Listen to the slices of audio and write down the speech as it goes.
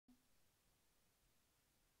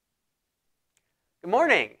Good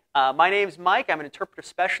morning. My name is Mike. I'm an interpretive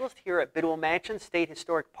specialist here at Bidwell Mansion State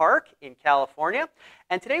Historic Park in California.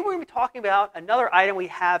 And today we're going to be talking about another item we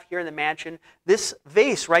have here in the mansion, this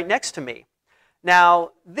vase right next to me.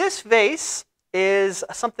 Now, this vase is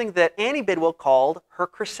something that Annie Bidwell called her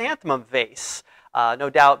chrysanthemum vase,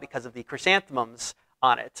 no doubt because of the chrysanthemums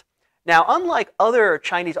on it. Now, unlike other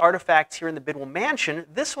Chinese artifacts here in the Bidwell Mansion,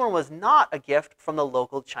 this one was not a gift from the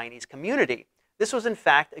local Chinese community. This was, in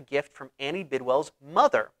fact, a gift from Annie Bidwell's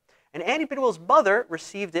mother. And Annie Bidwell's mother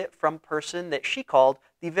received it from a person that she called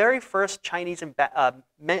the very first Chinese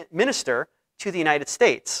minister to the United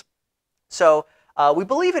States. So we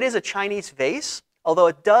believe it is a Chinese vase, although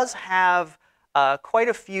it does have quite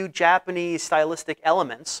a few Japanese stylistic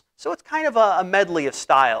elements. So it's kind of a medley of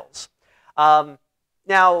styles.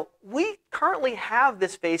 Now, we currently have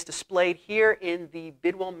this vase displayed here in the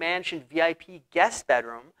Bidwell Mansion VIP guest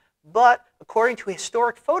bedroom, but according to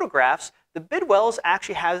historic photographs, the Bidwells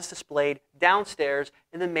actually have this displayed downstairs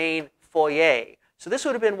in the main foyer. So this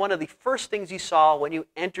would have been one of the first things you saw when you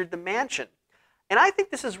entered the mansion. And I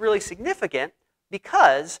think this is really significant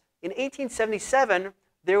because in 1877,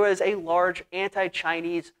 there was a large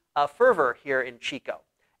anti-Chinese fervor here in Chico.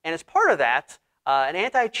 And as part of that, an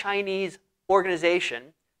anti-Chinese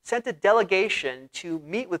organization sent a delegation to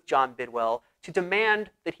meet with John Bidwell to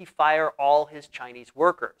demand that he fire all his Chinese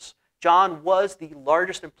workers. John was the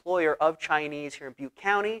largest employer of Chinese here in Butte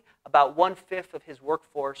County. About 1/5 of his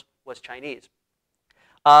workforce was Chinese.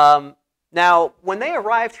 Now, when they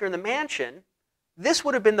arrived here in the mansion, this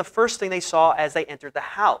would have been the first thing they saw as they entered the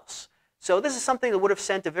house. So this is something that would have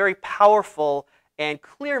sent a very powerful and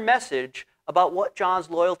clear message about what John's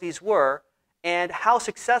loyalties were and how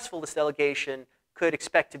successful this delegation could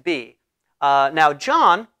expect to be. Now,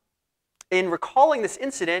 John, in recalling this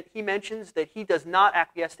incident, he mentions that he does not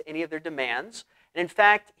acquiesce to any of their demands. And in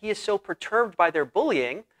fact, he is so perturbed by their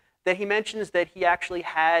bullying that he mentions that he actually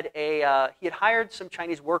had he had hired some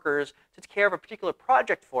Chinese workers to take care of a particular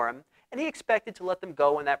project for him, and he expected to let them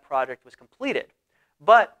go when that project was completed.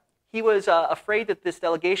 But he was afraid that this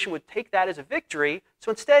delegation would take that as a victory, so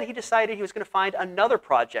instead he decided he was going to find another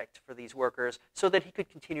project for these workers so that he could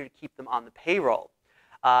continue to keep them on the payroll.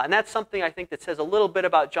 And that's something I think that says a little bit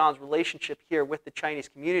about John's relationship here with the Chinese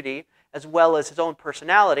community, as well as his own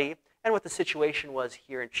personality and what the situation was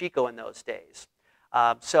here in Chico in those days.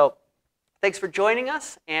 So thanks for joining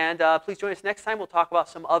us, and please join us next time. We'll talk about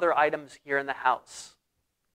some other items here in the house.